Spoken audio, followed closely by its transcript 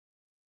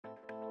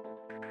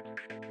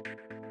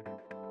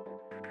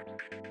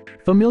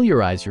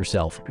Familiarize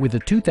yourself with the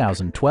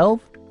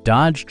 2012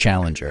 Dodge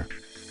Challenger.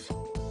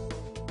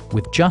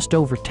 With just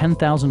over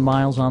 10,000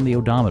 miles on the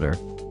odometer,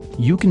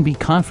 you can be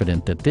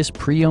confident that this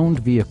pre-owned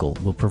vehicle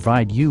will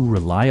provide you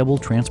reliable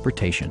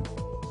transportation.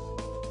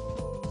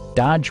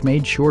 Dodge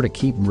made sure to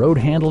keep road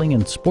handling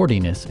and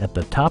sportiness at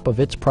the top of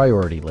its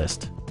priority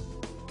list.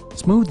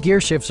 Smooth gear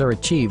shifts are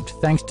achieved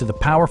thanks to the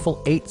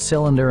powerful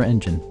 8-cylinder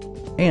engine.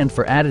 And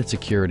for added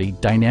security,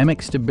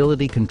 dynamic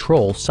stability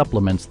control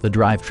supplements the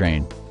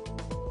drivetrain.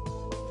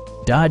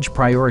 Dodge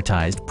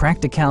prioritized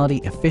practicality,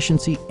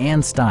 efficiency,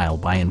 and style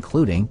by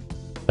including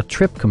a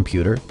trip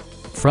computer,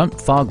 front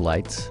fog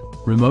lights,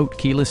 remote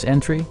keyless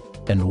entry,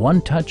 and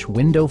one-touch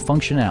window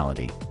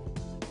functionality.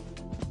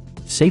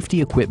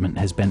 Safety equipment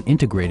has been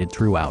integrated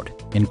throughout,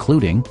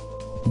 including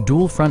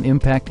dual front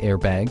impact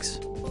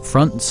airbags,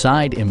 front and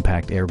side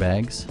impact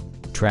airbags,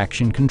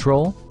 traction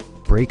control,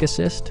 brake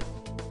assist,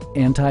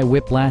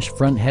 anti-whiplash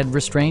front head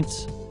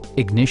restraints,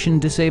 ignition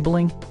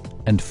disabling,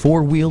 and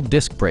four-wheel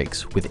disc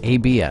brakes with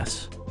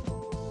ABS.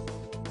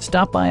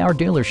 Stop by our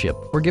dealership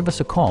or give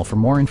us a call for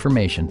more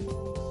information.